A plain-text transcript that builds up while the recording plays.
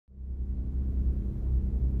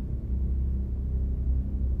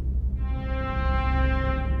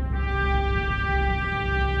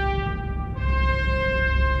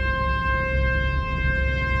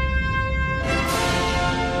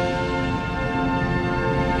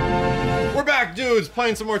dudes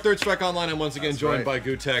playing some more Third Strike Online. I'm once again joined by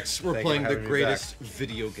GOOTECKS. We're playing the greatest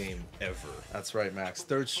video game ever. That's right, Max.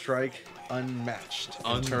 Third Strike, unmatched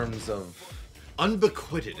in terms of...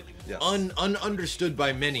 Unbequitted. Yes. Ununderstood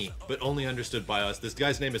by many, but only understood by us. This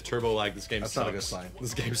guy's name is Turbo Lag. This game sucks. That's not a good sign.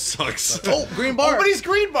 This game sucks. Oh, green bar! Oh, but he's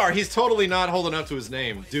green bar! He's totally not holding up to his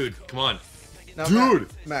name. Dude, come on. Now, dude!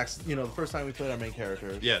 Max, you know, the first time we played our main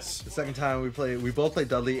character. Yes. The second time we both played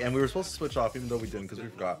Dudley, and we were supposed to switch off, even though we didn't, because we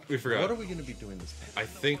forgot. We forgot. What are we going to be doing this time? I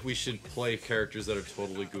think we should play characters that are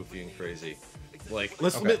totally goofy and crazy. Like,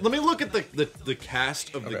 let me look at the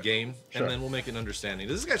cast of the game, and then we'll make an understanding.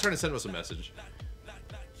 This guy's trying to send us a message.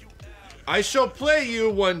 I shall play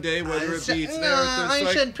you one day, whether it beats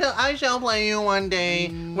I shall play you one day,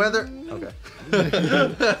 whether... Okay.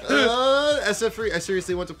 SF3, I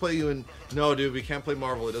seriously want to play you in... No, dude, we can't play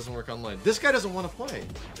Marvel. It doesn't work online. This guy doesn't want to play.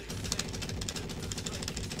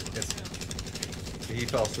 He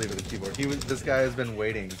fell asleep at the keyboard. This guy has been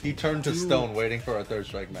waiting. He turned to stone waiting for a Third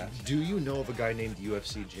Strike match. Do you know of a guy named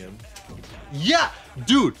UFC Jim? Yeah!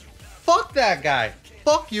 Dude! Fuck that guy!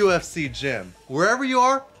 Fuck UFC Jim. Wherever you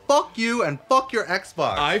are, fuck you and fuck your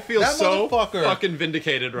Xbox. I feel so fucking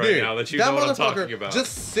vindicated right now that you know what I'm talking about.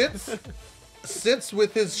 Just sits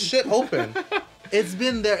with his shit open. It's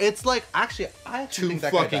been there. It's like, actually, I actually think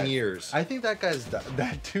that guy died. 2 fucking years. I think that guy's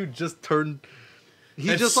that dude just turned...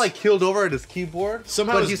 He just like keeled over at his keyboard.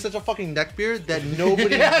 Somehow, but he's such a fucking neckbeard that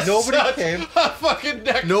nobody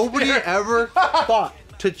ever thought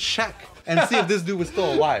to check and see if this dude was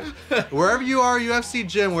still alive. Wherever you are, UFC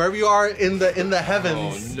Jim, wherever you are in the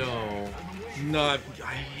heavens. Oh no,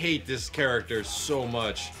 I hate this character so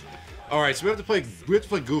much. All right, so we have to play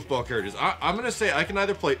goofball characters. I'm gonna say I can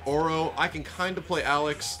either play Oro, I can kind of play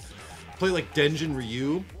Alex, play like Denjin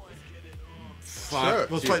Ryu. Sure.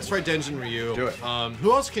 Let's try Denjin Ryu. Do it.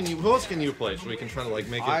 Who else can you play so we can try to like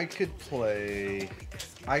make it? I could play.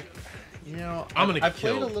 You know, I'm gonna I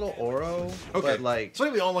played a little Oro. Okay. But like.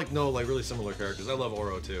 So we all like know like really similar characters. I love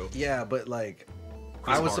Oro too. Yeah, but like,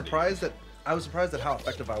 I was surprised at how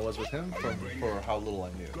effective I was with him for how little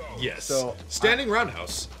I knew. Yes. So standing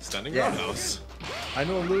roundhouse. Roundhouse. I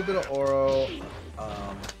know a little bit of Oro.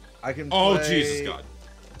 I can. Oh Jesus God.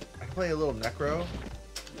 I can play a little Necro.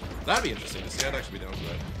 That'd be interesting to see. I'd actually be down for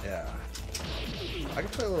that. Yeah. I can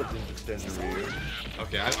play a little Denjin Ryu.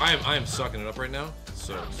 Okay, I am sucking it up right now,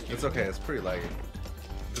 so... It's okay, it's pretty laggy.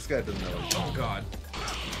 This guy doesn't know. Oh god.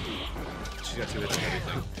 She's got 2 hits and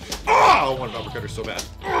everything. Oh! One uppercut her so bad.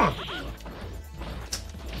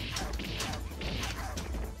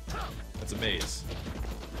 That's a maze.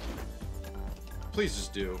 Please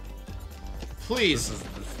just do. Please. This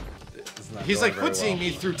is not He's like putting me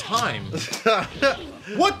through time.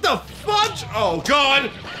 What the fudge? Oh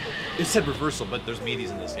god! It said reversal, but there's meaties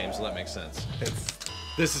in this game, so that makes sense.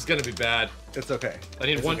 This is gonna be bad. It's okay. I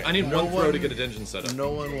need one throw to get a Denjin set up.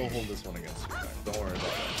 No one will hold this one against you. Don't worry about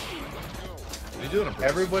that. You do it on purpose.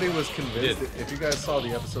 Everybody was convinced. If you guys saw the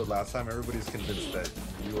episode last time, everybody's convinced that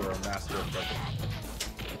you are a master of ducking.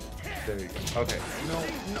 There you go. Okay. No.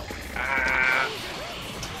 Ah.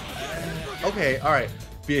 Okay. All right.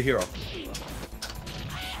 Be a hero.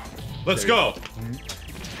 Let's go.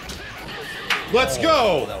 Let's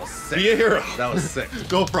go. That was sick. Be a hero. That was sick.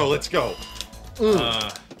 Go pro. Let's go.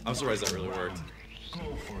 I'm surprised that really worked.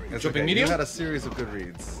 It's Jumping okay. medium? You had a series of good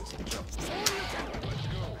reads.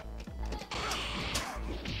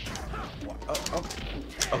 Oh.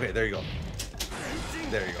 Okay, there you go.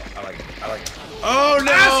 There you go. I like it. Oh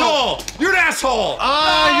no! Asshole! You're an asshole!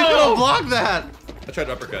 Ah, you could have blocked that. I tried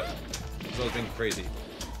to uppercut. So I was being crazy.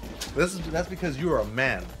 That's because you are a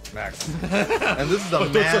man, Max. And this is a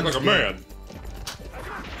man. Don't look like a man.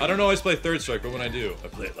 I don't always play Third Strike, but when I do, I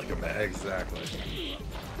play it like a man. Exactly.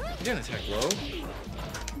 You didn't attack low.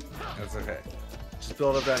 That's okay. Just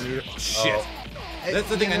build up that meter. Oh, shit. Oh. That's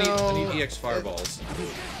the thing. I need EX fireballs.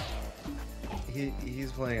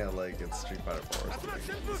 He's playing it like it's Street Fighter 4 or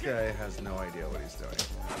something. This guy has no idea what he's doing.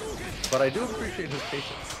 But I do appreciate his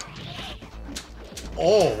patience.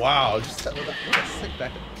 Oh wow! Just what a sick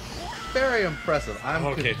back. Very impressive.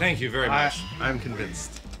 Okay, thank you very much. I'm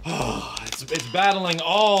convinced. Oh, it's battling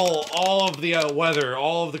all of the weather,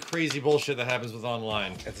 all of the crazy bullshit that happens with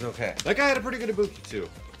online. It's okay. That guy had a pretty good Ibuki too.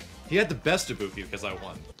 He had the best Ibuki because I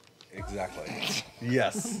won. Exactly.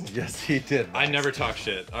 Yes. Yes, he did. I never talk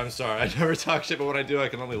shit. I'm sorry. I never talk shit, but when I do, I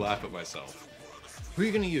can only laugh at myself. Who are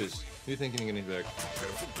you gonna use? Who are you thinking you're gonna pick?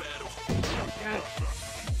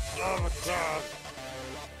 Oh my god.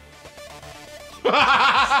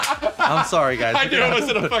 I'm sorry, guys. I knew it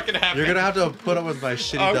wasn't a fucking happen. You're gonna have to put up with my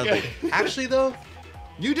shitty Dudley. Actually, though,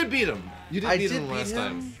 you did beat him. You did beat him last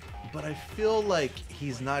time. but I feel like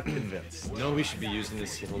he's not convinced. No, we should be using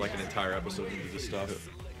this for like an entire episode to do this stuff.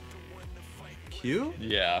 Q?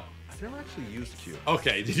 Yeah. I've never actually used Q.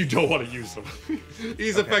 Okay, you don't want to use him.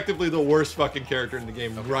 He's effectively the worst fucking character in the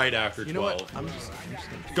game right after 12. You know what? I'm just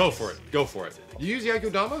Go for it. Go for it. You use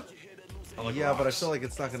Yakudama? Yeah, but I feel like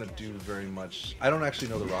it's not gonna do very much. I don't actually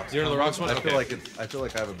know the rocks. You know the rocks one? I feel like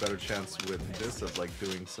I have a better chance with this of like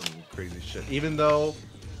doing some crazy shit. Even though.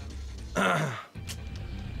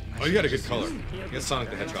 Oh, you got a good color. You got Sonic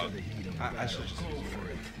the Hedgehog. I should just.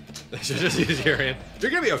 I should just use your hand. You're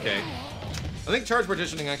gonna be okay. I think charge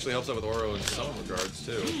partitioning actually helps out with Oro in some regards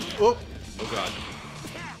too. Oh, oh god.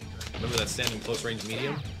 Remember that standing close range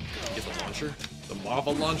medium? Get the launcher? The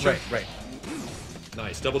lava launcher? Right.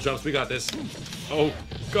 Nice. Double jumps. We got this. Oh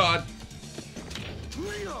god.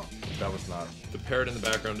 That was not. The parrot in the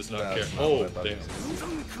background does not care. Not Oh, what I damn.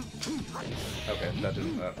 Okay, that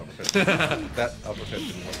didn't. That uppercut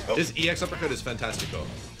didn't work. Oh. This EX uppercut is fantastico.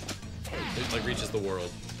 It like reaches the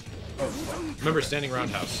world. Remember, standing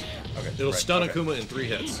roundhouse. Okay. It'll stun Akuma in 3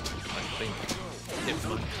 hits. I think.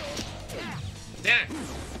 Damn.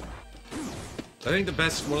 I think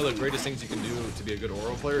one of the greatest things you can do to be a good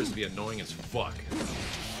Oro player is to be annoying as fuck.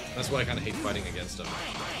 That's why I kind of hate fighting against him.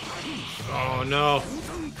 Oh no!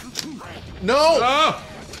 No! Oh!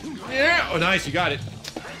 Yeah! Oh, nice, you got it.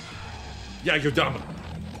 Yeah, Yodama.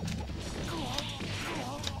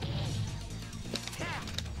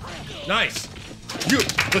 Nice.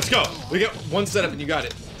 Let's go. We get one setup and you got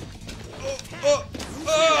it. Oh!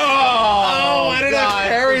 Why did I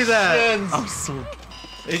parry that? I'm so.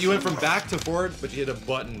 You went from back to forward, but you hit a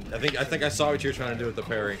button. I think I saw what you were trying to do with the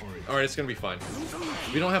parry. All right, it's gonna be fine.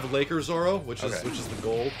 We don't have Laker Zoro, which is the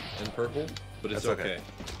gold and purple, but it's okay.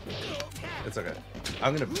 It's okay.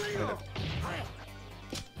 I'm gonna beat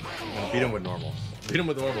him with normals. Beat him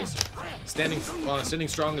with normals. Standing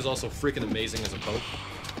strong is also freaking amazing as a poke.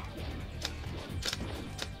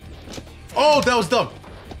 Oh, that was dumb.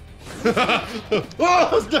 Oh,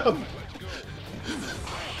 that was dumb.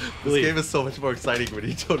 This game is so much more exciting when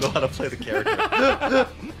you don't know how to play the character.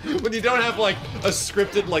 When you don't have like a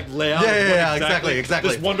scripted like layout. Yeah, exactly.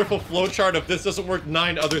 This wonderful flowchart of this doesn't work,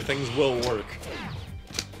 9 other things will work.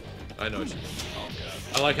 I know what you mean. Oh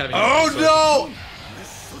god. I like having. Oh no!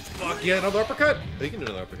 Fuck yeah, another uppercut. Oh, you can do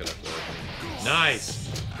another uppercut after that. Nice.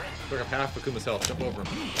 Took up half Akuma's health. Jump over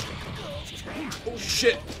him. Oh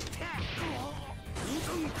shit.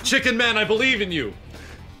 Chicken Man, I believe in you.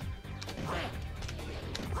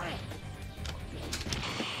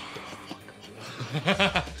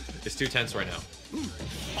 It's too tense right now.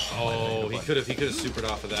 Oh, he could have supered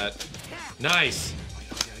off of that. Nice.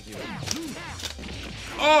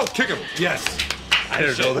 Oh, kick him. Yes. I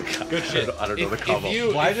don't know the good shit. I don't know the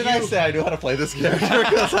combo. Why did I say I knew how to play this character?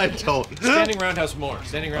 Because I don't. Standing roundhouse more.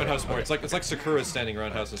 Standing roundhouse more. It's like Sakura's standing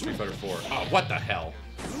roundhouse in Street Fighter 4. Oh, what the hell?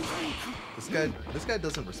 This guy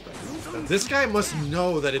doesn't respect me. This guy must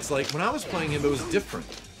know that it's like when I was playing him, it was different.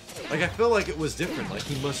 Like I feel like it was different. Like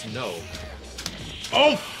he must know.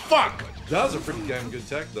 Oh fuck! That was a pretty damn good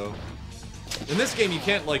tech though. In this game, you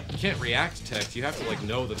can't react to tech. You have to like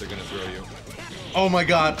know that they're gonna throw you. Oh my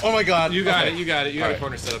god! Oh my god! You got it! You got it! You got a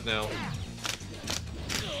corner set up now.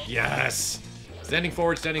 Yes! Standing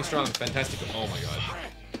forward, standing strong, fantastic! Oh my god!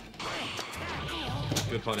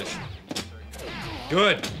 Good punish.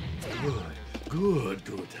 Good. Good,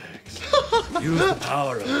 GOOTEKS. Use the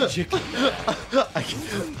power of chicken.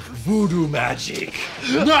 Voodoo magic.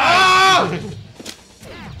 Ah!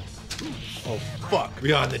 Oh fuck!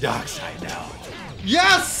 We're on the dark side now.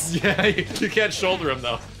 Yes! Yeah, you can't shoulder him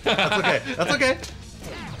though. That's okay. That's okay.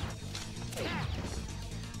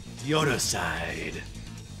 The other side.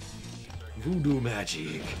 Voodoo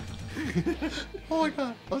magic. Oh my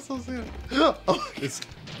god! I'm so scared. Oh, this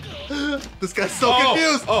guy's so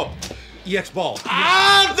confused. Oh, EX ball.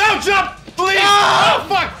 Ah! No, jump! Please! Ah! Oh,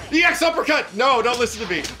 fuck! EX uppercut! No, don't listen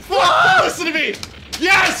to me. Fuck! Listen to me!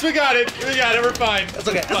 Yes, we got it! We got it, we're fine. That's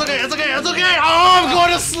okay, that's okay, that's okay, that's okay! Oh, I'm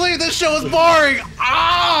going to sleep! This show is boring!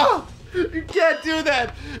 Ah! You can't do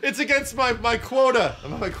that! It's against my quota.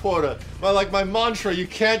 My mantra. You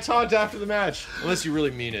can't taunt after the match. Unless you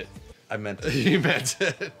really mean it. I meant it. You meant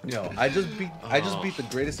it. No, I just beat the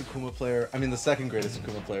greatest Akuma player, I mean the second greatest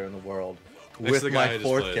Akuma player in the world. Next with to the guy my I just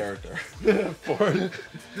 4th played. character.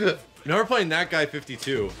 Now we're playing that guy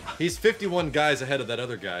 52. He's 51 guys ahead of that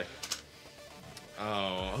other guy.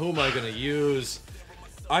 Oh, who am I gonna use?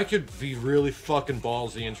 I could be really fucking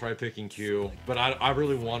ballsy and try picking Q, but I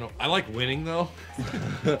really want to. I like winning though.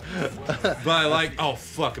 But I like. Oh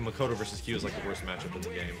fuck! And Makoto versus Q is like the worst matchup in the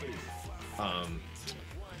game.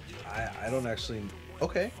 I don't actually.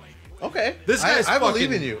 Okay. Okay. This guy's I fucking,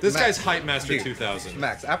 believe in you. This Max, guy's Hype Master dude, 2000.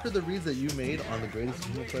 Max, after the reads that you made on the greatest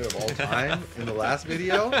Uno player of all time in the last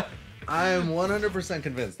video, I am 100%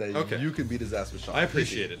 convinced that you can beat his ass with Sean. I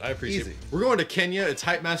appreciate it. I appreciate Easy. it. We're going to Kenya. It's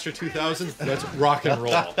Hype Master 2000. That's rock and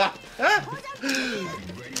roll.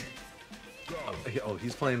 Oh,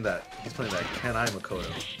 he's playing that. He's playing that. Can I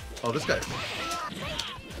Makoto? Oh, this guy.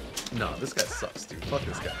 No, this guy sucks, dude. Fuck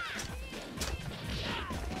this guy.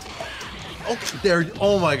 Oh, there.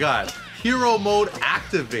 Oh my God. Hero mode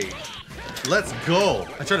activate. Let's go.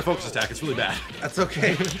 I try to focus attack. It's really bad. That's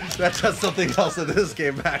okay. That does something else in this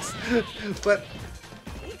game, Max. But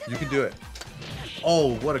you can do it.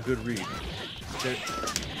 Oh, what a good read. There.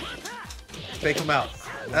 Fake him out.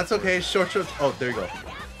 That's okay. Short. Oh, there you go.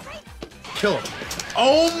 Kill him.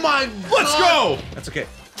 Oh my God. Let's go. That's okay.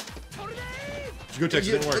 GOOTECKS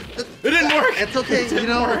didn't work. It didn't work. It's okay.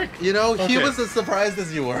 You know, he was as surprised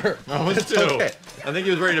as you were. I was too. Okay. I think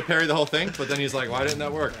he was ready to parry the whole thing, but then he's like, why didn't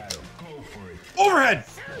that work? Overhead!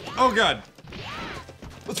 Oh God.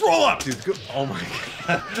 Let's roll up! Dude, oh my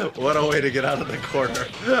God. What a way to get out of the corner.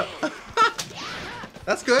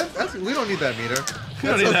 That's good. We don't need that meter. We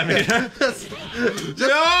don't need that meter.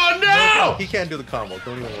 No! No! He can't do the combo.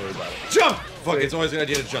 Don't even worry about it. Jump! Fuck, it's always a good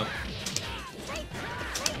idea to jump.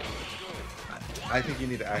 I think you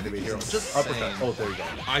need to activate hero. Just uppercut. Oh, there you go.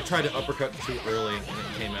 I tried to uppercut too early and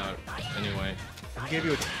it came out anyway. I gave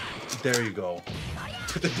you a... There you go.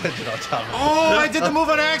 Put the tension on top of it. Oh, I did the move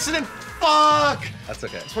on accident! Fuck! That's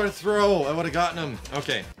okay. That's where to throw. I would have gotten him.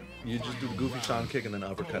 Okay. You just do the goofy Sean kick and then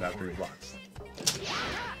uppercut after he blocks.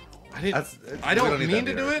 I don't mean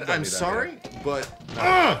to do it. I'm sorry, but...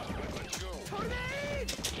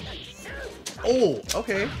 Oh,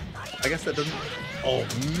 okay. I guess that doesn't... Oh,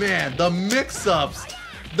 man. The mix-ups.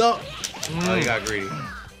 Oh, you got greedy.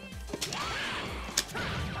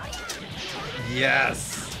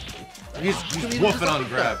 Yes. He's woofing on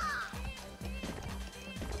grab.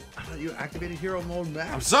 I thought you activated hero mode,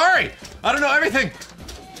 Max. I'm sorry. I don't know everything.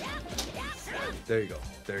 There you go.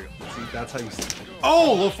 There you go. See, that's how you see.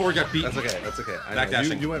 Oh, low forward got beat. That's okay. That's okay. I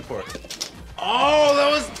Backdashing. know. You went for it. Oh,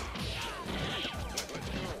 that was...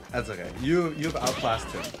 That's okay. You've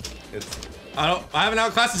outclassed him. It's... I haven't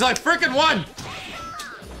outclassed until I freaking won.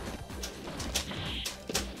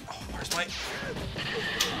 Oh, where's my...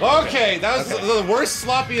 Okay, that was the worst,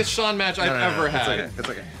 sloppiest Sean match I've ever had. It's okay. It's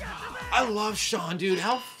okay. I love Sean, dude.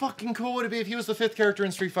 How fucking cool would it be if he was the 5th character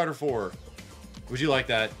in Street Fighter 4? Would you like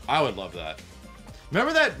that? I would love that.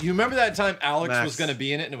 Remember that? You remember that time Alex was gonna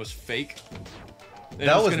be in it and it was fake?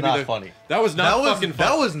 That was not funny. That was not fucking funny.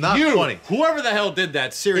 That was not funny. Whoever the hell did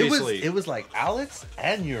that, seriously. It was like Alex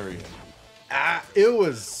and Urian. It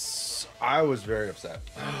was... I was very upset.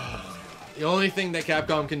 The only thing that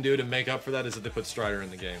Capcom can do to make up for that is that they put Strider in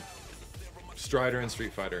the game. Strider in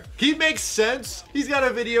Street Fighter. He makes sense. He's got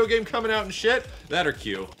a video game coming out and shit. That or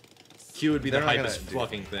Q. Q would be the hypest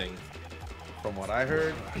fucking thing. From what I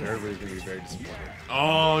heard, everybody's gonna be very disappointed.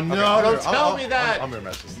 Oh no! Don't tell me that. I'm gonna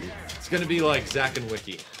mess with Steve. It's gonna be like Zack and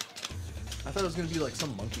Wiki. I thought it was gonna be like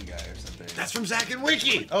some monkey guy or something. That's from Zack and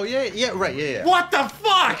Wiki. Oh yeah, right, yeah. What the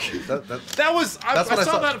fuck? That was. I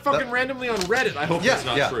saw that fucking randomly on Reddit. I hope that's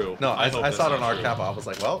not true. No, I saw it on our Kappa. I was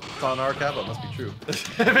like, well, it's on our Kappa. It must be true.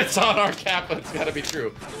 If it's on our Kappa, it's gotta be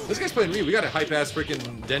true. This guy's playing me. We got a hype ass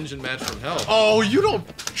freaking Denjin match from hell. Oh, you don't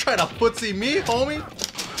try to footsie me, homie.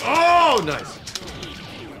 Oh, nice.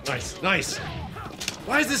 Nice, nice.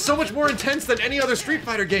 Why is this so much more intense than any other Street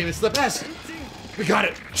Fighter game? It's the best. We got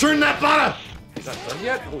it. Turn that bada. He's not done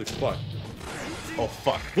yet? Holy fuck. Oh,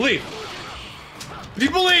 fuck. Believe. He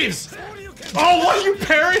believes. Oh, what? You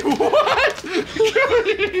parry? What?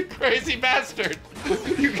 You crazy bastard.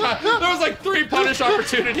 You got... There was like 3 punish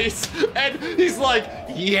opportunities, and he's like,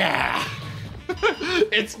 yeah.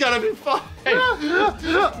 It's gonna be fine.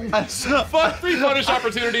 Fuck 3 punish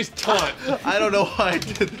opportunities, taunt. I don't know why I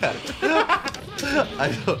did that.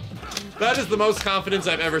 I don't. That is the most confidence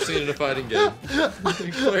I've ever seen in a fighting game.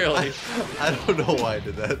 Clearly. I don't know why I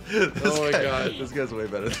did that. Oh my god. This guy's way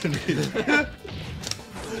better than me.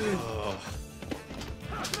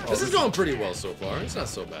 This is going pretty well so far. It's not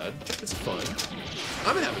so bad. It's fun.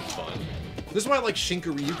 I'm having fun. This is why I like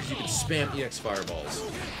Shinkaryu, because you can spam EX fireballs.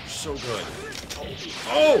 So good.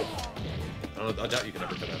 Oh! I doubt you can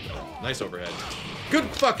ever cut out that. Nice overhead. Good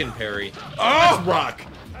fucking parry. Oh! That's rock.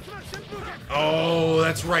 Oh,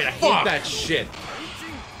 that's right. I hate that shit.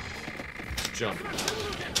 Jump.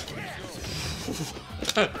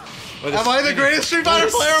 Am I the greatest Street Fighter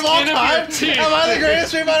player of all time? Am I the greatest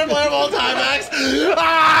Street Fighter player of all time, Max?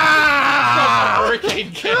 Ah! Hurricane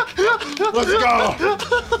Blade kick. Let's go.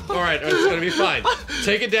 All right, it's gonna be fine.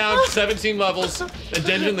 Take it down 17 levels and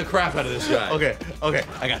dungeon the crap out of this guy. Okay,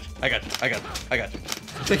 I got you.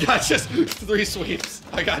 I got just 3 sweeps.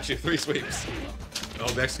 I got you, 3 sweeps.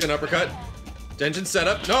 Oh, Mexican uppercut. Dungeon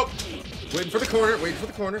setup. Nope. Waiting for the corner.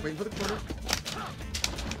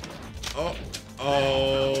 Oh.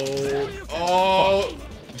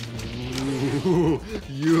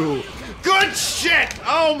 You. Good shit!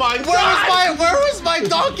 Oh my god! Where was my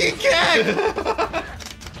donkey kick?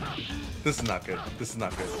 This is not good.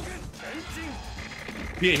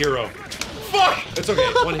 Be a hero. Fuck! It's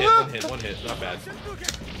okay. One hit. Not bad.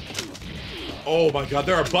 Oh my god,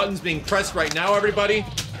 there are buttons being pressed right now, everybody.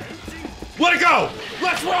 Let it go!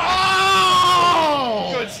 Let's roll!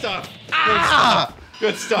 Oh! Good stuff.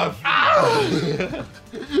 Good stuff.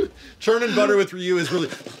 Churning butter with Ryu is really...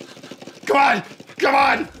 Come on!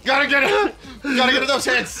 Gotta get it! Gotta get those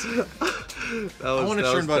hits! I want to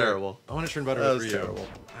churn butter. Terrible. I want to churn butter That with was Ryu. terrible.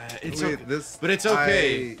 It's okay. But it's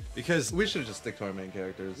okay because we should just stick to our main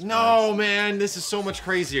characters. No, man, this is so much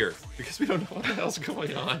crazier because we don't know what the hell's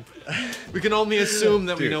going on. We can only assume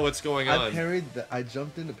that we know what's going on. I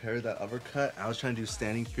jumped in to parry that uppercut. I was trying to do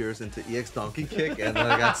standing fierce into EX donkey kick, and then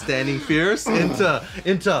I got standing fierce into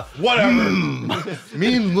whatever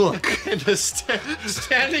mean look into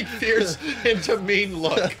standing fierce into mean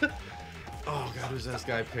look. Oh god, who's this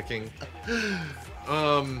guy picking?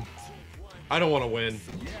 I don't want to win.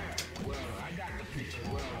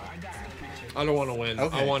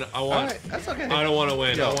 Okay. I want. Alright, that's okay. I don't want to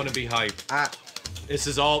win. Yo, I want to be hyped. This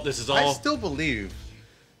is all. I still believe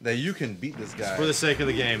that you can beat this guy. For the sake of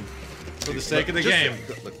the game. For the sake of the game.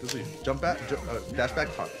 Look, this is jump back, dash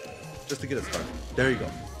back, taunt, just to get it started. There you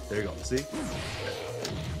go. See?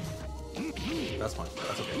 That's fine.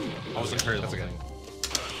 That's okay. I wasn't parried. That's okay.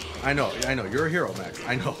 I know. You're a hero, Max.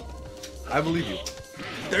 I know. I believe you.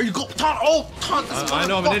 There you go. Taunt. Oh, taunt. I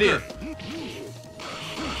know I'm an idiot.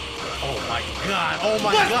 Oh my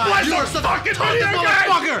god. You are such a fucking idiot,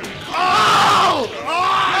 motherfucker. Oh!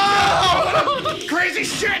 Crazy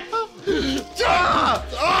shit! Let's go!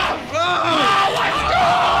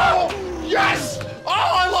 Yes! Oh,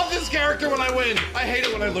 I love this character when I win. I hate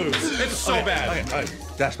it when I lose. It's so bad. Okay.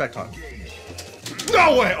 Dash back taunt.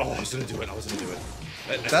 No way! Oh, I was gonna do it.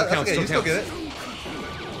 That counts. Okay. You still get it.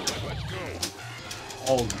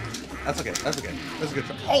 Oh, that's okay. That's a good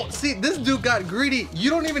try. Oh, see, this dude got greedy. You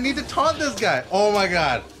don't even need to taunt this guy. Oh my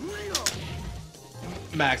god.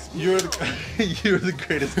 Max, you're the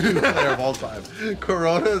greatest player of all time.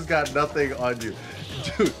 Corona's got nothing on you.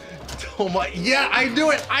 Dude, oh my, yeah, I knew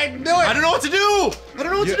it. I don't know what to do. I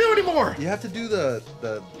don't know what to do anymore. You have to do the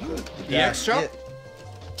EX jump?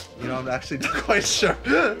 You know, I'm actually not quite sure.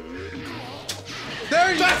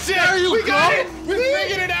 That's it! We got it! We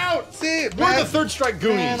figured it out! See, we're the Third Strike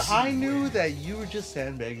Goonies. Man, I knew that you were just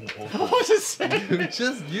sandbagging the whole time. What was saying?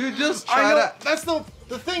 You just try to... That's the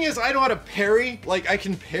thing is, I know how to parry. Like, I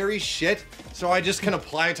can parry shit, so I just can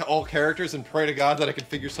apply it to all characters and pray to God that I can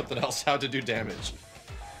figure something else out to do damage.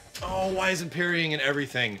 Oh, why isn't parrying in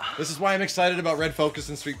everything? This is why I'm excited about Red Focus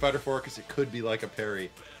in Street Fighter 4, because it could be like a parry.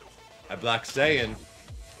 At Black Saiyan.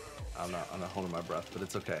 I'm not holding my breath, but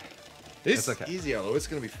it's okay. It's okay. Easy, Yellow. It's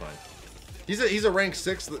gonna be fine. He's a rank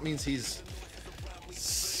 6. That means he's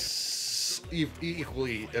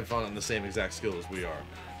equally, if not on the same exact skill as we are.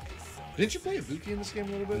 Didn't you play Ibuki in this game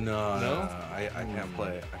a little bit? No. I can't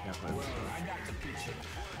play. I can't play.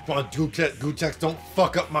 Come on, GOOTEKS, don't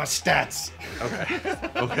fuck up my stats.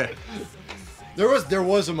 Okay. There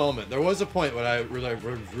was a moment. There was a point when I really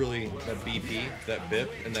that BP, that BIP,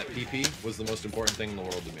 and that PP was the most important thing in the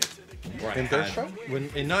world to me. In Third Strike?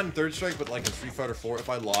 Not in Third Strike, but like in Street Fighter 4, if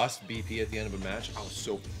I lost BP at the end of a match, I was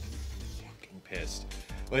so fucking pissed.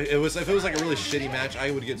 Like, if it was like a really shitty match, I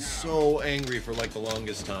would get so angry for like the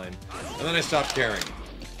longest time. And then I stopped caring.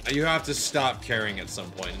 You have to stop caring at some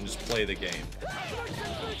point and just play the game.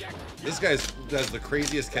 This guy has the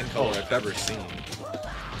craziest Ken color I've ever seen.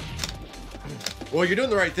 Well, you're doing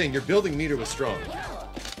the right thing. You're building meter with strong.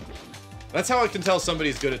 That's how I can tell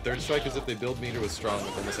somebody's good at Third Strike, is if they build meter with strong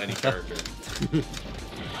with almost any character.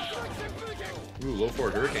 Ooh, low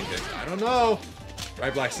forward hurricane kick. I don't know.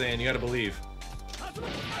 Right, Black Saiyan, you gotta believe.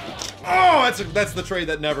 Oh, that's the trade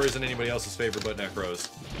that never is in anybody else's favor but Necro's.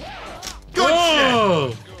 Good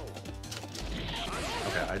shit!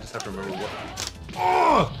 Okay, I just have to remember what...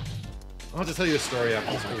 Oh! I'll have to tell you a story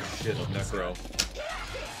after this whole shit of Necro.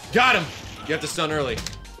 Got him! You have to stun early.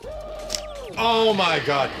 Oh my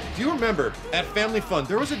god. Do you remember, at Family Fun,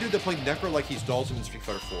 there was a dude that played Necro like he's Dalton in Street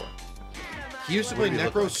Fighter 4. He used to play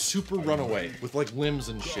Necro super runaway, with like limbs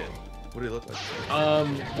and shit. What do you look like?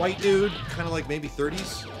 White dude, kind of like maybe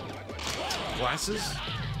 30s. Glasses.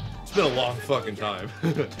 It's been a long fucking time.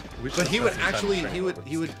 But he would actually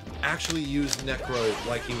use Necro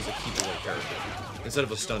like he was a keep away character instead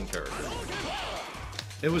of a stun character.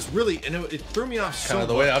 It was really, and it threw me off so much. Kind of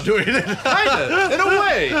the way I'm doing it. Kinda, in a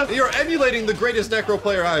way. You're emulating the greatest Necro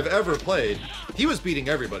player I've ever played. He was beating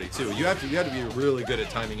everybody too. You had to be really good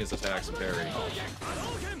at timing his attacks and parry.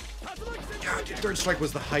 God, dude, Third Strike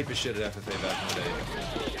was the hypest shit at FFA back in the day.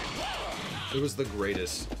 It was the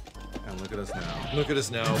greatest. And look at us now. Look at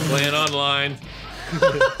us now, playing online.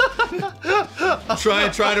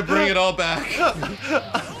 try to bring it all back.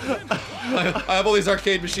 I have all these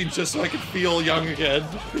arcade machines just so I can feel young again.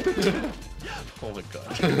 Oh my god.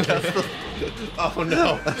 Oh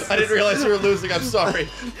no! I didn't realize you were losing. I'm sorry.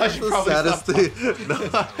 I should probably saddest stop. thing. No,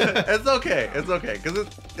 it's okay. It's okay because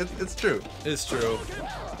it's true. It's true.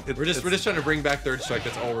 We're just trying to bring back Third Strike.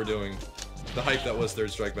 That's all we're doing. The hype that was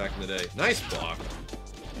Third Strike back in the day. Nice block.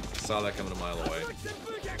 Saw that coming a mile away.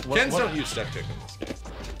 Kens don't use step kick in this game.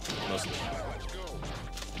 Most of the time.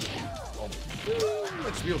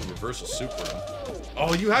 Might just be able to reverse a super.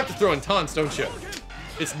 Oh, you have to throw in taunts, don't you?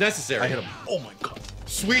 It's necessary. I hit him. Oh my god.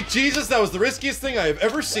 Sweet Jesus, that was the riskiest thing I have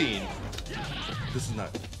ever seen. This is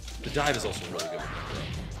not. The dive is also really good.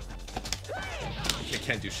 You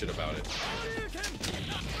can't do shit about it.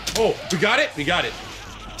 Oh, we got it? We got it.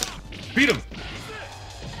 Beat him.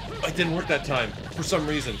 It didn't work that time for some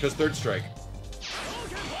reason, because Third Strike.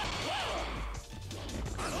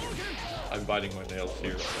 I'm biting my nails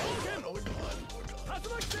here.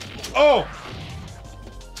 Oh!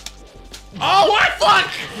 Oh, what?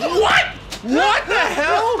 Fuck! What? What the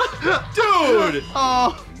hell? Dude!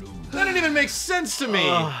 Oh. That didn't even make sense to me.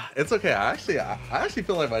 It's okay. I actually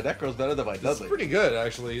feel like my Necro's better than my Dudley. It's pretty good,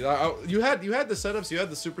 actually. You had the setups, you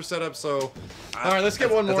had the super setup, so... Alright, let's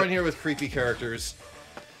get one more in here with creepy characters.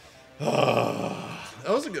 That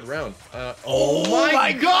was a good round. Oh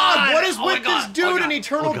my god! What is with this dude in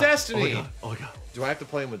Eternal Destiny? Oh my god. Do I have to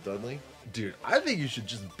play him with Dudley? Dude, I think you should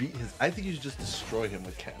just beat his... I think you should just destroy him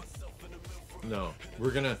with Ken. No.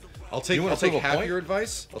 We're gonna... I'll take half your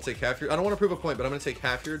advice. I'll take half your... I don't want to prove a point, but I'm gonna take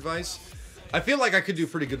half your advice. I feel like I could do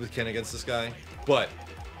pretty good with Ken against this guy, but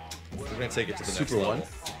we're gonna take it to the next level.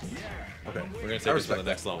 Okay, we're gonna take it to the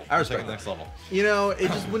next level. I respect the next level. You know, it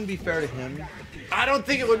just wouldn't be fair to him. I don't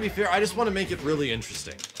think it would be fair. I just want to make it really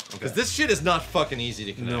interesting. Because this shit is not fucking easy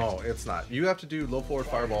to connect. No, it's not. You have to do low forward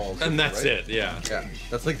fireballs. And that's right? it, yeah. Yeah,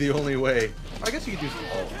 that's like the only way. I guess you could do some...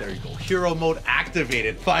 Oh, there you go. Hero mode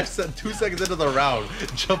activated. 2 seconds into the round.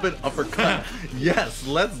 Jumping uppercut. Yes,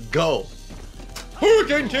 let's go.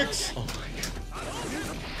 Hurricane kicks! Oh my god.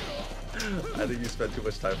 I think you spent too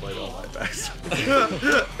much time playing all my backs.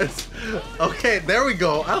 Okay, there we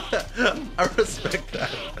go. I respect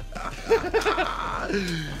that.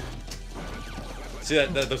 See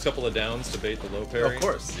those couple of downs to bait the low parry? Of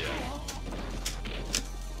course.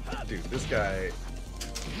 Yeah. Dude, this guy...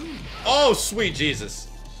 Oh, sweet Jesus.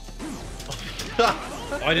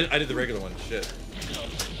 Oh, I did the regular one. Shit.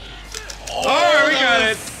 Oh, alright, we got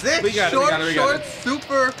it. Sick. We got it. Short,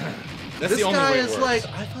 super. That's this the only guy way it is works. like,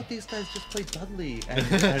 I thought these guys just played Dudley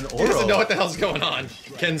and Oro. He doesn't know what the hell's going on.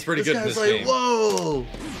 Ken's pretty good in this game. Whoa,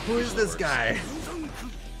 who is this guy?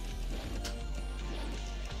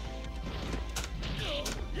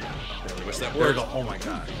 I wish that There we worked. go. Oh my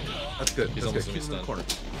god. That's good. He's That's almost good. gonna be Keep him in the corner.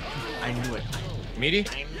 stunned. I knew it. Meaty?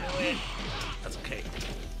 I knew it. That's okay.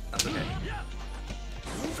 That's okay.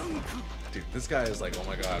 Dude, this guy is like, oh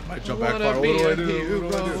my god, my jump back far. What do I do?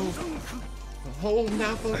 What do I do? Hold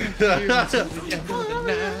out for the heroes till the end of the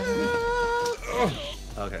night.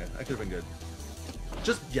 Okay, that could have been good.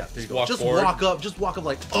 Just, yeah, there you go. Walk Just forward. just walk up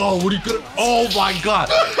like, oh, what are you gonna, oh my god,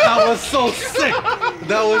 that was so sick.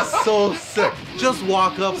 That was so sick. Just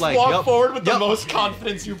walk up like, Walk forward with the most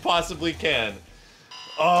confidence you possibly can.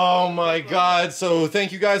 Oh my god, so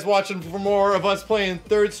thank you guys watching for more of us playing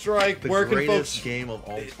Third Strike. The Where can greatest folks... game of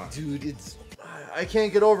all time. Dude, I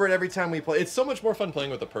can't get over it every time we play. It's so much more fun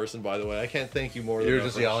playing with a person, by the way. I can't thank you more than You're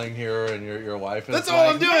just yelling here and your wife is That's like, all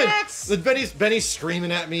I'm doing! Max! Benny's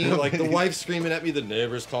screaming at me, like the wife's screaming at me, the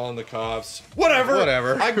neighbor's calling the cops.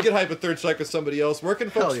 Whatever! I can get hype with Third Strike with somebody else. Where can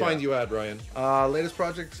folks find you at, Ryan? Latest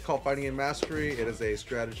project is called Fighting Game Mastery. It is a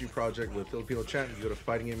strategy project with Filipino chat. You can go to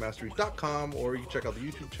fightinggamemastery.com or you can check out the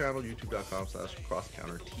YouTube channel,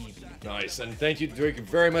 youtube.com/crosscountertv. Nice, and thank you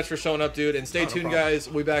very much for showing up, dude. And stay tuned, guys.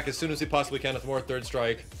 We'll be back as soon as we possibly can with more Third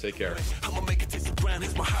Strike. Take care. I'ma make it taste the ground,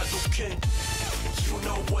 it's my hydro king. You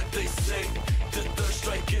know what they say, the Third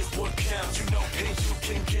Strike is what counts. You know, and you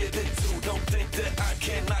can get it too. Don't think that I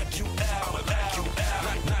can knock you out.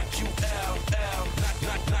 Knock